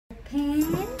Open.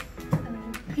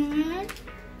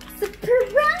 Surprise!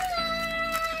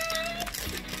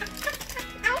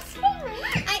 Ice cream!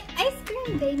 Ice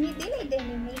cream! Dili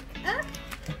makeup.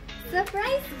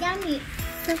 Surprise gummy.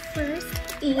 So first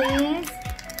is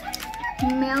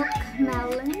milk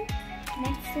melon.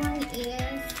 Next one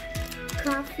is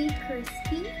coffee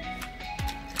crispy.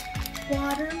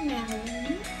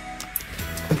 Watermelon.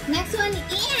 Next one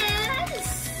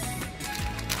is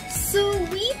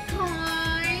sweet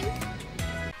corn.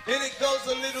 And it goes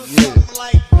a little something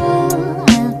like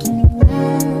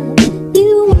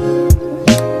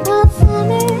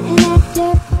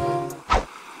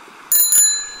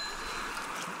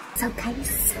so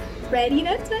guys, ready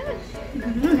na to?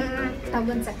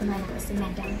 Tawagan sa kumain ako si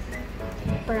Madam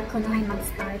para ko na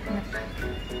mag-start na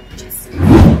just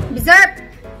bizarre!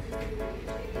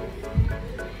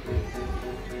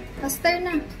 Faster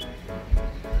na!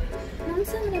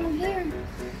 Nansa mo na yung hair?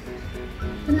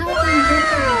 Tanawa ka ng hair.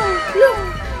 Look!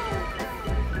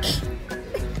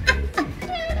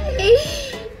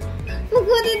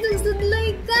 Pagod itong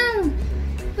sudlay ka!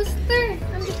 Faster!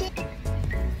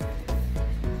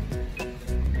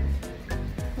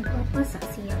 Magpapasa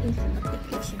siya.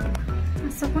 Mag-application.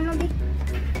 Masok ko na di.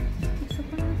 Masok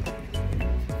ko na.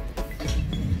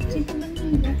 Sito ba niya?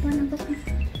 Dapat na ba ka?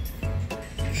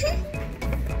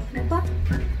 Dapat?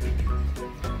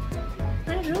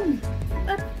 Ayun.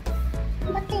 Dapat.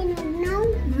 Ba't kayo nagnaw?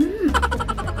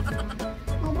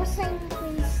 Mabasa yung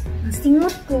face. Ang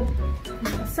singot ko.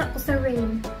 Nabasa ko sa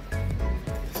rain.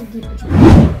 Sige po siya.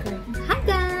 Hi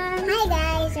guys! Hi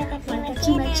guys! Welcome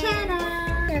to my channel!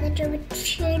 Welcome to my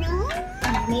channel!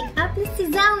 Make-up is si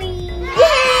Zoe!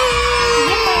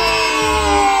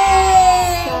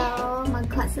 So,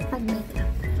 magkuha sa pag-makeup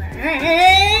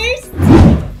first!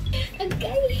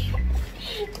 Okay!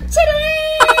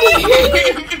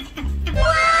 Tcharam!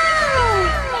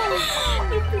 Wow!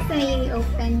 Ito sa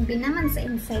i-open. Binaman sa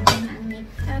inside na ang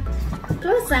makeup.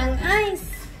 Close ang eyes!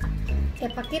 Kaya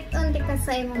pakit-on ka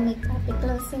sa imong makeup.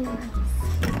 I-close ang eyes.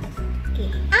 Okay.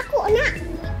 Ako na!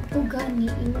 Ito gani.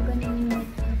 Ino gani yung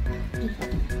makeup.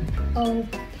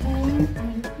 Open.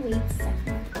 Ay, wait sa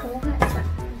kuha sa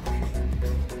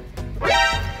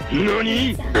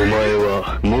NANI?! お前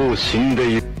はもう死ん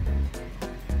でいる。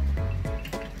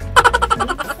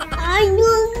 Ay,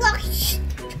 nung...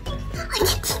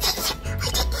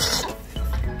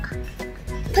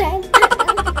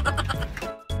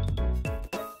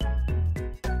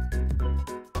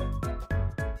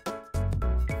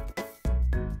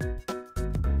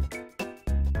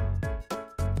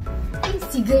 ay,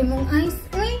 sigay mong eyes.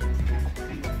 Uy!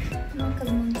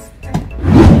 Monster.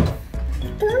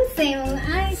 Close yung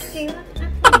eyes. Kaya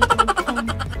ako.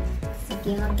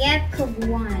 Sige, mag-get ko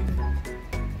one.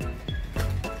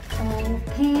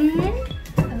 Open.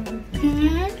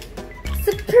 Open.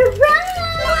 Surprise!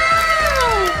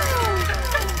 Wow!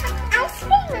 Ice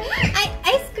cream!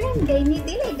 Ice cream. Dini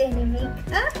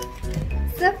makeup.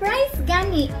 Surprise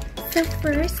gani. So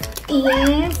first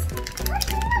is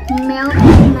milk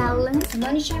melon.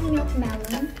 Ano siya milk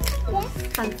melon? Yes.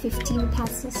 Pag 15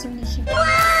 pesos na siya.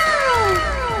 Wow!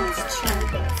 Let's try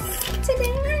this. Ta-da!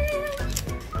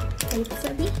 Wait,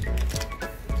 sabi.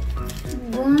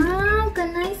 Wow!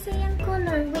 Kanay sa yung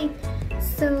color. Wait.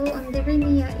 So, ang there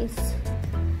niya is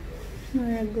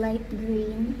murag light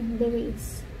green. And there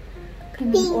is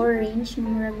kind of orange.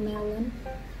 Murag melon.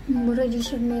 Murag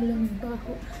siya melon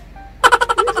baho.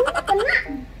 Ako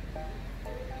na!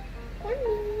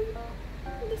 Yummy!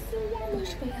 This is yummy.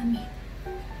 Mas ka yummy.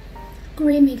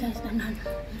 Creamy guys. Nanan.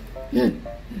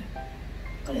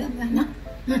 Kaya na.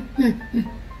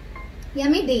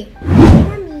 Yummy di.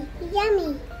 Yummy!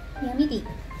 Yummy! Yummy di.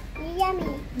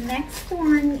 Yummy! Next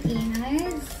one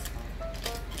is...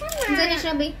 Ano na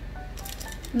siya, babe?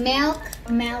 Milk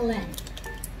melon.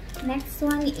 Next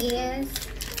one is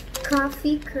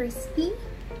coffee crispy.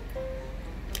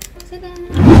 Ta-da!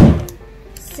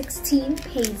 16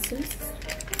 pesos.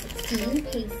 16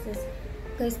 pesos.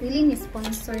 Guys, dili ni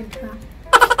sponsored ha.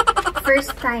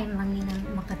 First time lang nila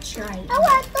makatry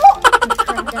the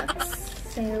products.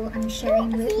 So, I'm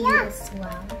sharing with you as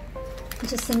well.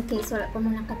 Just in case wala pa mo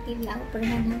nakatilaw. Pero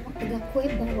na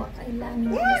mag-agakoy, bawa kailangan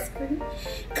ng ice cream.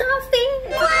 Coffee!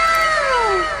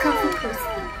 Wow! Coffee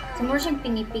crispy. So, more siyang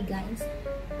pinipi, guys.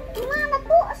 Mama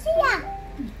po siya!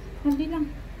 Hindi lang.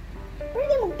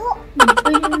 Pwede magto!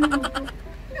 Pwede lang ako.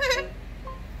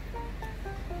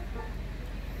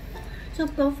 So,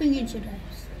 coffee yun siya,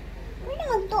 guys. Pwede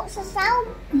magto sa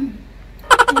sound.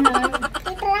 Ayan.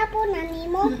 Itrapo na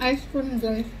nimo. Ang ice cream,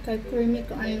 guys. Kay creamy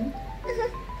ka ayun.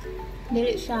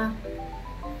 Dili siya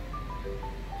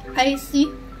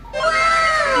icy.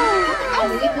 Wow!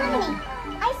 Dili ka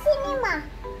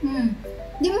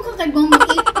kay bang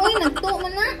makipoy. Nagto mo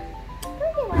na.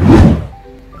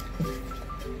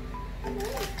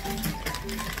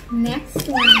 Next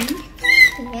one is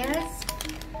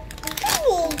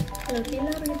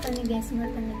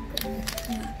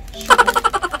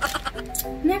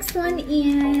next one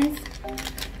is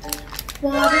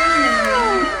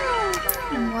watermelon.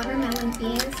 And watermelon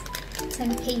is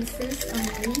 10 pesos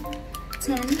only.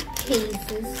 10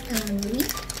 pesos only.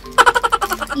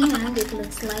 And it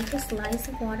looks like a slice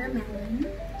of watermelon.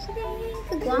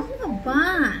 Kagwapa ka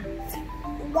ba?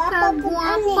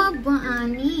 Kagwapa ba,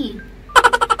 ani?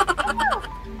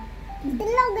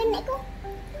 Dilaw, gani ko.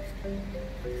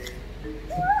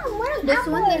 This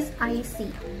one is icy.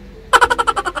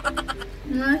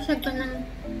 Siya pa ng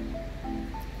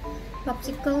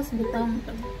popsicles, bitaw mo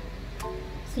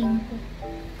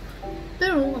 5.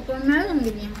 Pero, watermelon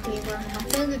din yung flavor.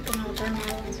 Favorite ko na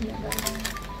watermelon siya ba?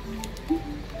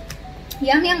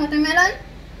 Yum, watermelon?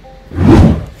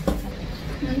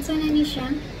 Nansa na ni siya.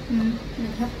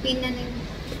 Nag-happy na na yung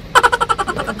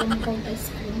kabangkaw ice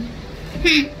cream.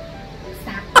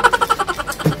 Stop.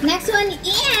 Next one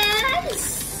is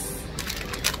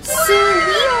sweet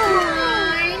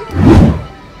corn.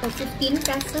 So, 15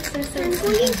 pesos or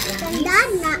something.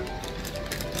 Tandaan.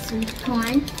 Sweet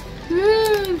corn.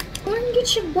 Corn good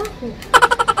siya ba ko?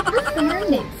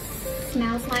 Fairness.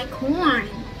 Smells like corn.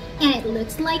 And it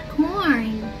looks like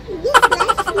corn. This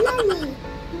last money.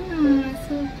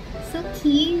 So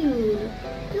cute.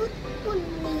 Cute po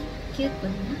ni. Cute ba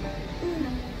na?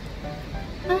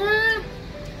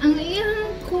 Ang iyang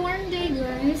corn day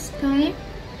guys kay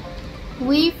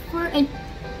wafer and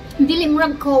dili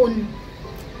murag cone.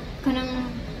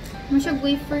 Kanang masyag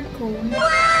wafer cone.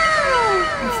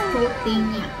 Mas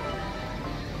coating niya.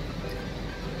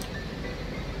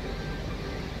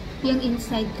 Yung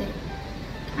inside there.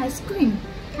 Ice cream.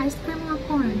 Ice cream nga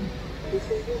corn.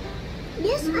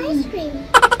 This ice cream.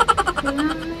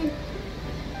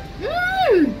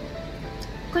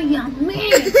 Kayami!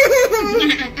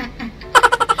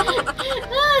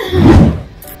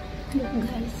 Look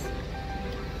guys.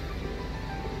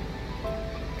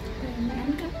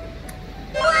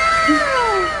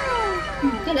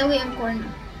 Kalawi ang corn.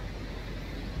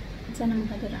 Isa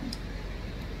naman kadirang.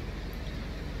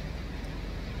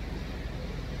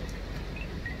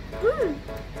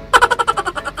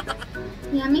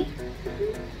 Yummy?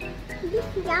 This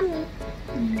is yummy.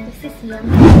 This is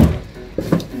yummy.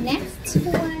 Next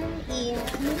one is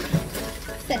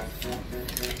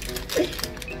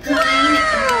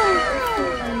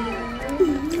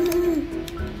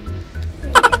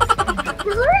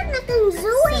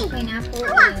pineapple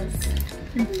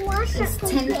is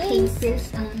 10 pesos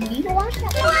only.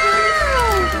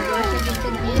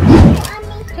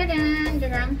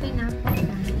 Darang pineapple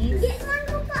guys.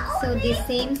 So the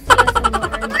same sila sa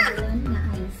watermelon na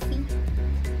icy.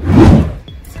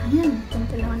 Sayang, itong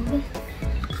kailangan ba?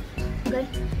 Okay.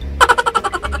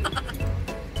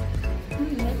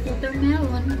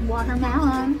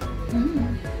 Watermelon.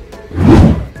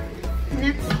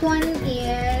 Next one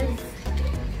is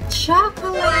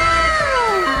chocolate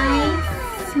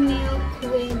ice milk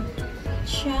with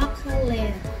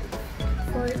chocolate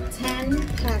for 10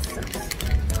 pesos.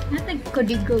 Not like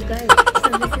kodigo guys.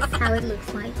 So this is how it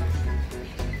looks like.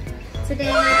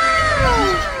 Today,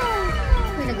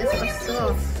 we're gonna get some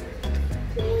sauce.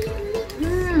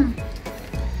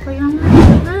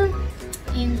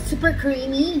 And super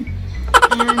creamy.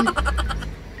 And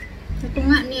ito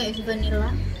nga niya is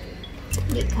vanilla.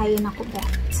 Hindi kaya na ko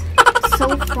bet. So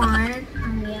far,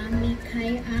 ang yummy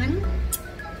kaya ang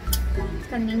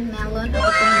kaning melon.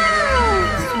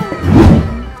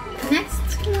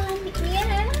 Next one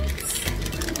is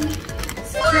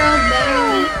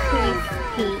strawberry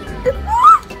crispy.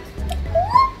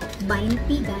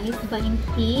 Bainty guys,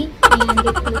 bainty. And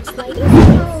it looks like this.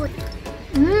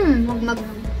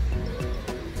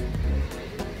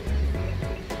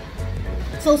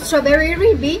 So strawberry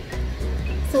ribby.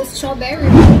 So strawberry.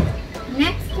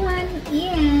 Next one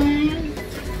is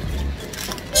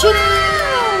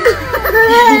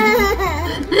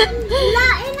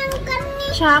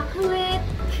chocolate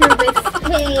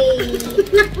crispy.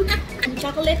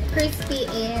 Chocolate crispy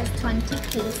is 20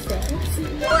 pesos.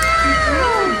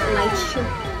 Light sugar.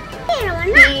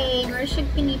 Hey, where should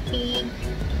pinipig?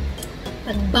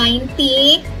 Pag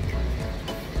 20.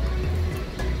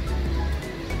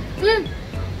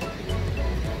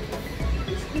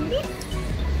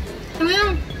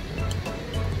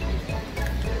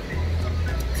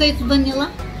 So it's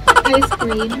vanilla ice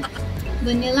cream,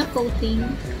 vanilla coating,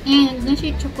 and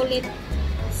nasa chocolate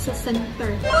sa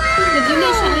center. Nagdili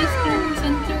siya ice cream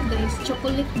center guys,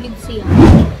 chocolate good siya.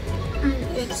 And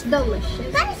it's delicious.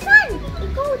 That is fun.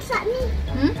 Ikaw sa ni.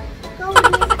 Ikaw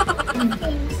with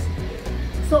things.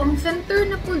 So, ang center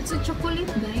na po sa chocolate,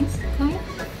 guys. Okay?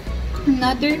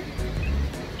 Another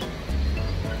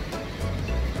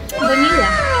vanilla.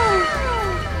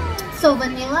 So,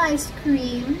 vanilla ice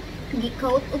cream,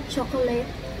 gi-coat of chocolate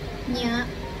niya,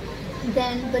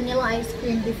 then vanilla ice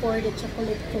cream before the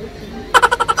chocolate coating.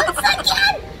 Ang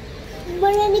sakit!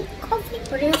 Marinig coffee.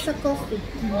 Pareho sa coffee.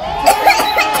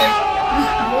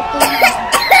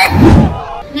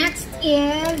 Next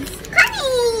is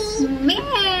Honey! milk!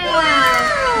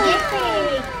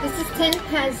 Yay! This is 10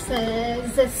 pesos.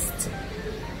 Zest.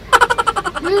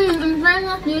 Ang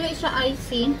sarap. Nila siya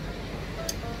icy.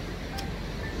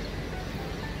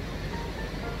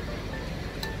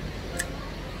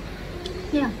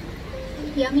 Yeah.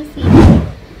 Yummy feeling.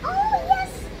 Oh,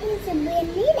 yes. It's a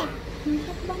vanilla.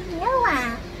 It's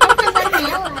vanilla. It's a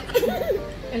vanilla.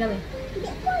 Hello. Hindi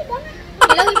po, dana.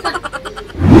 Hello, isa.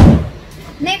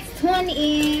 Next one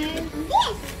is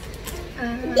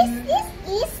This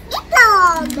is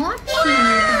itlog. mochi.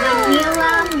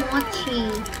 Vanilla mochi.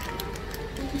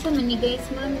 Ito man ni guys,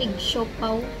 mamig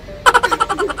siopaw.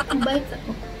 Bait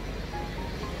ako.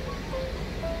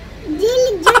 Dili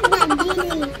dyan na,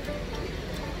 dili.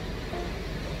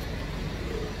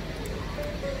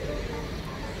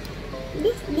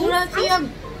 Mura siya.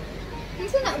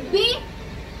 Ano na, B?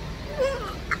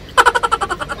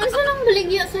 Ano nang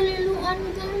baligya sa liluan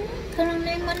ka? Karang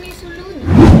lemon ni sulod.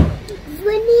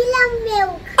 Vanilla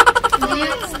milk.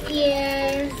 Next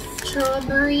is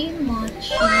strawberry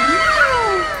mochi.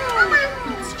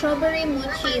 Strawberry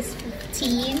mochi is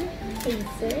 15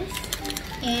 pesos.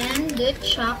 And the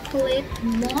chocolate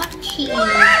mochi.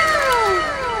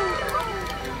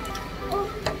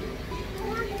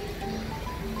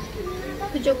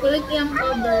 The chocolate yung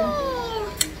cover.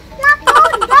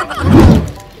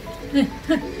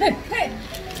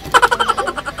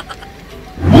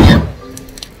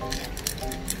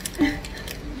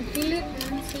 Pilit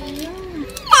na siya.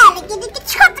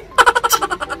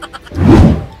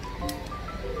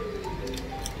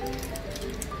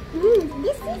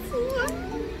 This is yum.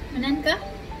 Manan ka?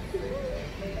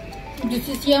 This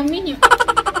is yummy niya.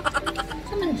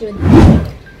 Saman dyan.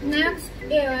 Next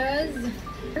is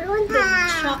the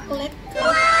chocolate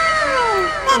cup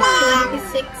for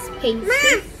 26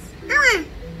 pesos.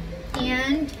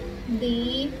 And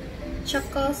the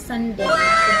choco sundae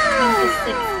for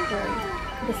 26 gold.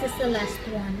 This is the last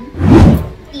one.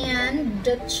 And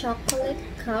the chocolate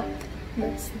cup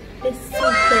looks this so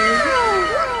big.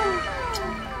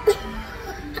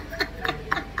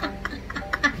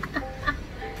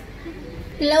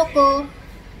 Hello ko.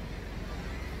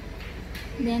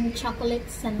 Then chocolate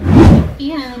sundae.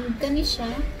 And kani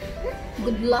siya.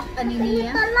 Good luck ani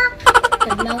niya.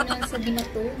 Taglaw na sa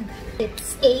ginatog.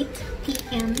 It's 8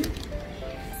 p.m.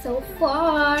 So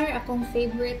far, akong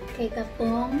favorite kay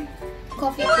katong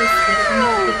coffee crispy.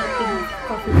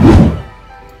 Coffee.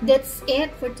 That's it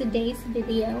for today's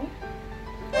video.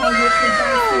 I hope you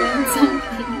guys learned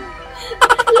something.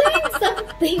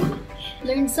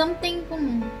 Learn something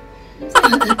kung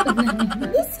maybe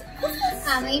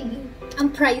ang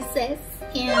prices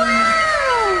and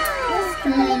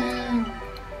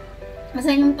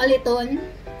masa yung paliton.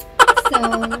 So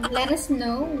let us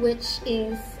know which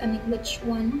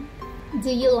one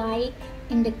do you like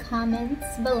in the comments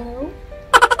below.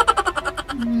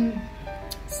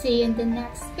 See you in the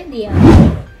next video.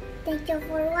 Thank you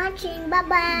for watching.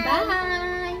 Bye-bye.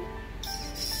 Bye.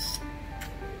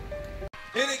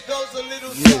 And it goes a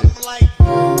little something like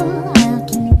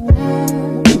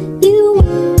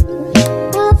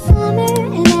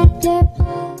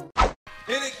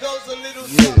and it goes a little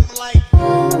something like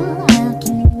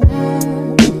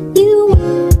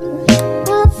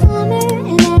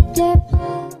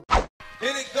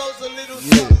and it goes a little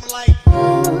something like